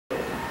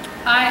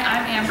Hi,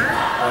 I'm Amber.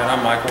 And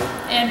I'm Michael.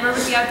 And we're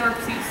with the Outdoor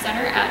Pursuit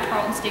Center at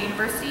Tarleton State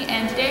University,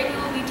 and today we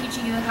will be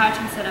teaching you how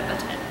to set up a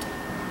tent.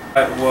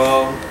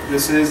 Well,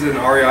 this is an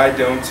REI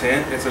dome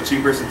tent. It's a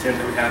two-person tent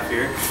that we have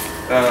here.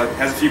 It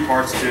has a few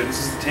parts to it. This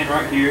is the tent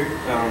right here.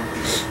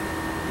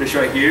 This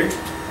right here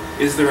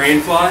is the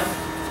rain fly.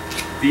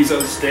 These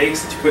are the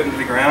stakes that you put into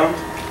the ground.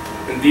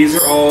 And these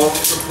are all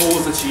the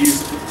poles that you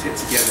use to put the tent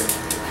together.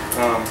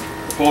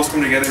 The poles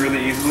come together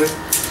really easily.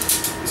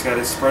 You just got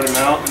to spread them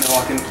out and they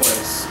lock in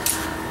place.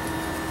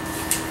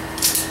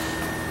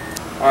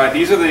 Alright,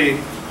 these are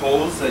the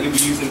poles that you'll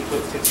be using to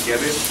put the tent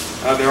together.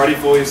 They're already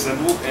fully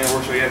assembled and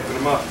we'll show you how to put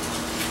them up.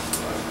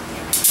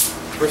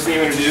 First thing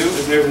you're going to do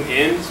is there's an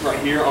end right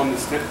here on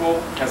this tent pole.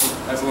 It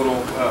has a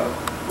little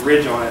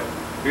ridge on it.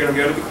 You're going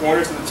to go to the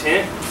corners of the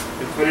tent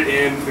and put it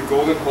in the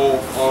golden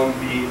hole on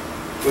the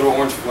little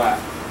orange flap.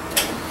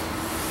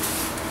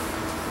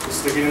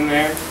 Just stick it in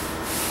there,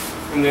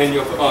 and then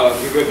you'll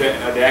go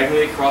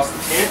diagonally across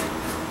the tent,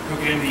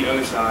 hook it into the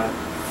other side,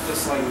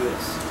 just like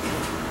this.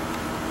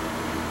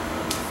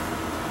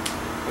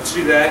 Once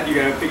you do that, you're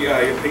going to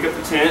pick up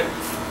the tent,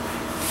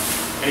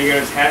 and you're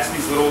going to attach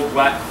these little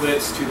black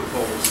clips to the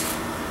poles.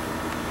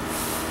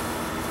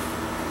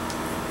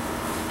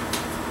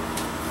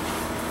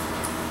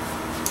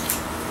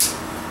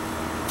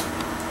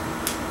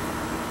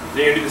 Then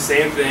you're going to do the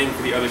same thing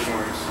for the other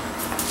corners.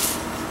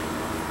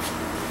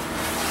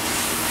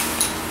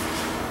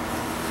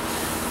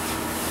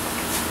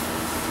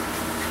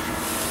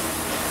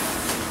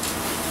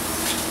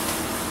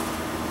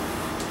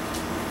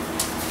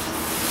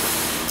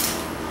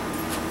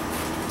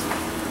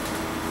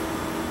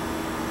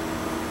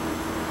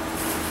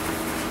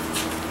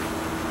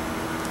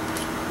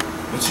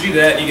 Once you do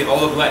that, you get all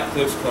the black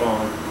clips put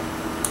on,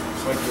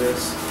 just like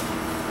this.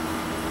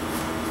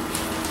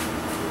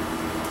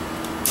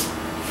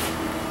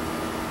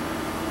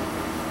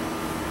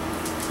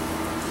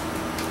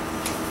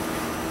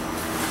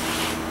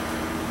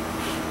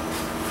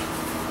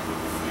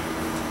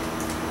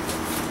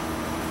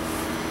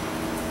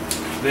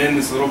 Then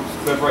this little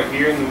clip right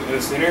here in the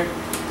center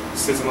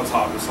sits on the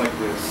top, just like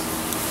this.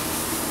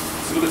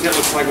 This is what the tent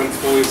looks like when it's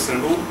fully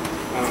assembled.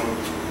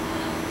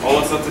 All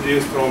that's left to do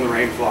is put on the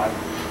rain fly.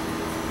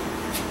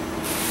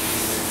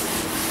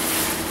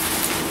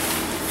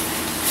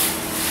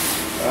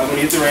 When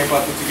you get the rain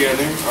fly put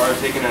together or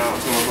taken out,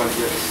 it's going to look like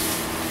this.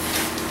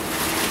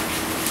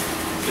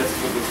 Just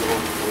with this little.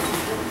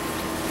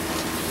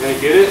 You're going to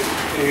get it,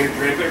 and you're going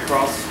to drape it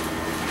across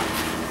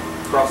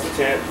the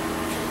tent.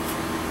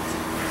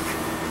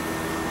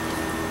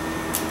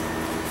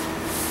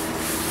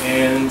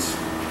 And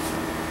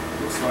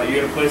looks like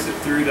you're going to place it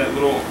through that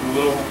little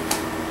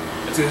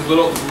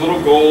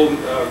gold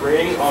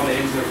ring on the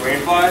edge of the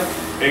rain fly,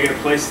 and you're going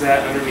to place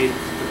that underneath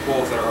the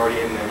poles that are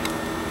already in there.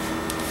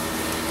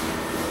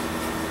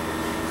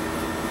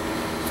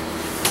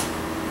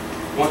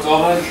 Once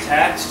all that is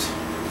attached,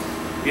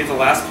 you get the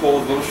last pole,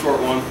 the little short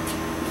one,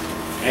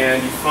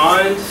 and you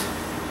find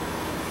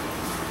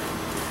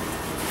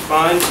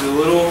the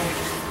little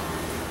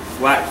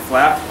black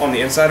flap on the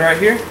inside right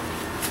here.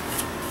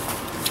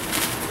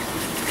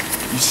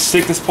 You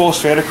stick this pole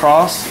straight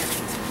across,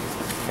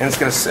 and it's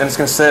gonna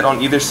sit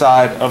on either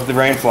side of the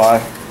rain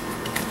fly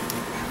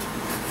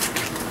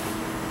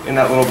in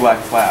that little black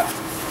flap.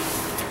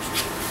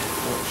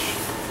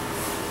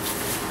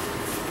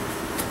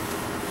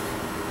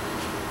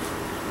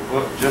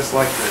 Look just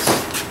like this.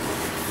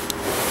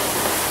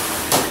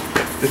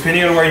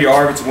 Depending on where you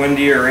are, if it's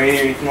windy or rainy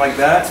or anything like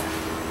that,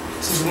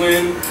 this is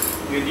when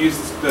you'd use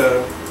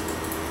the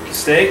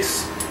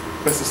stakes.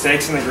 Put the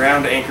stakes in the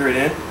ground to anchor it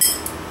in.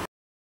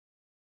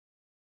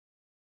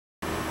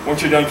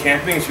 Once you're done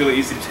camping, it's really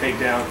easy to take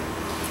down.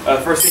 The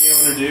first thing you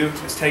want to do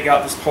is take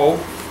out this pole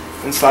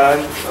inside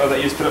that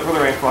you just put up for the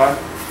rain fly.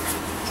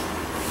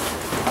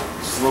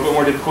 It's a little bit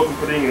more difficult than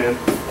putting it in.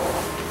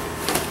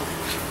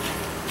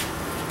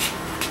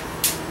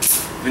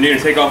 Then you're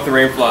going to take off the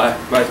rain fly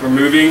by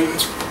removing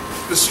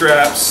the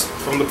straps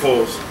from the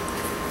poles.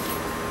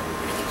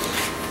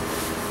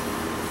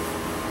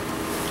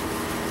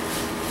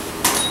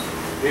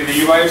 Either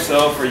you by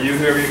yourself or you,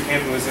 whoever you're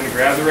camping with, is going to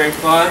grab the rain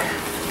fly,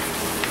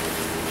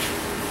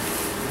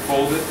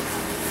 fold it,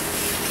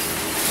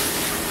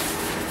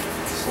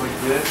 just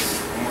like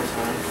this, one more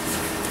time,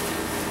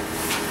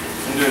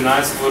 and do a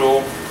nice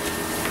little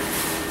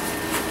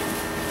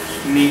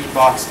neat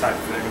box type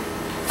thing.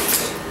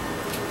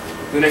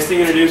 The next thing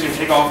you're going to do is you're going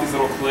to take off these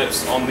little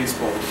clips on these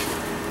poles.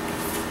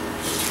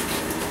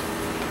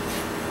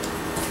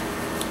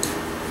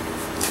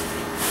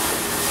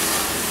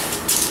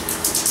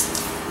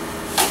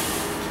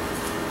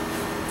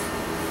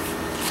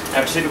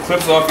 After you take the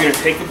clips off, you're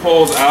going to take the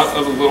poles out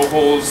of the little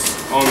holes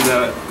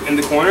in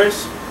the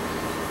corners.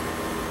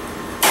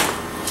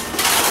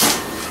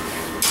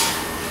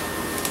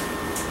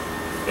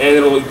 And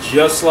it'll look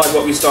just like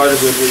what we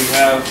started with, where you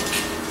have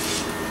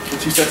the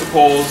two sets of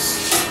poles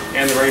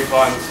and the rain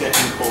fly and the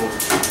extension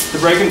poles. To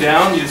break them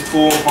down, you just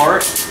pull them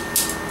apart.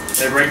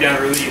 They break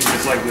down really easy,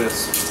 just like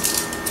this.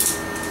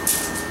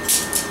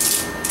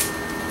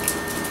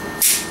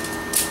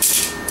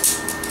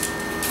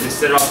 and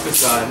set it off to the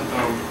side.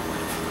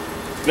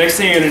 Next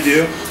thing you're going to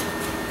do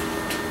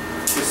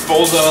is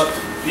fold up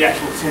the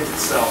actual tent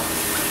itself.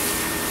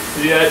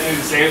 To do that, you do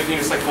the same thing,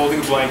 just like folding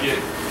a blanket.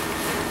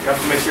 You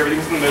have to make sure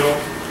everything's in the middle.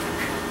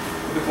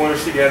 Put the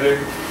corners together.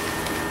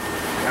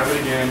 Grab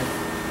it again.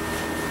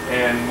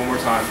 And one more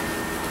time.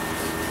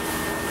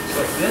 Just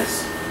like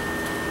this.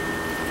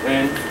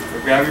 Then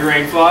grab your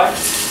rain fly.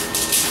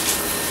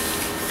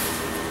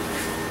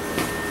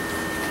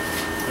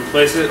 And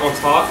place it on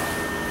top of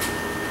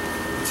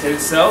the tent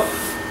itself.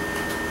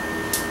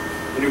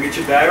 And you'll get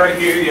your bag right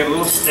here. You have a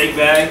little stake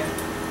bag,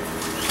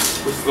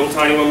 which is a little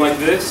tiny one like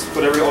this.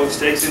 Put all the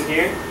stakes in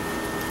here.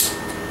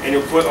 And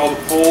you'll put all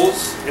the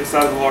poles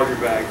inside of the larger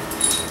bag.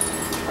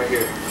 Right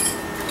here.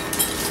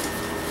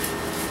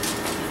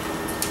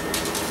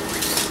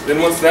 Then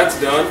once that's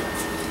done,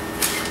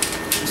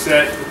 you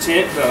set the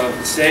tent,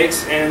 the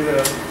stakes, and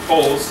the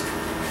poles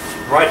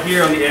right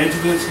here on the edge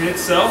of the tent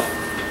itself,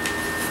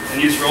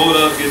 and you just roll it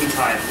up, get them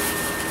tight.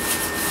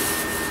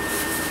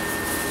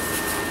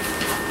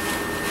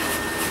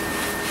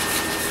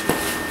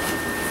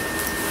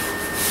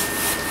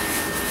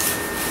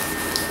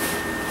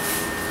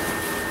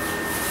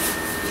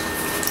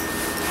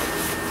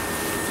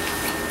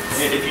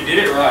 And if you did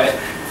it right,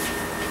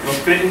 it'll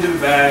fit into the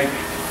bag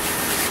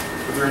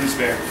with room to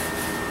spare.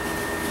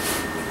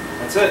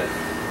 That's it.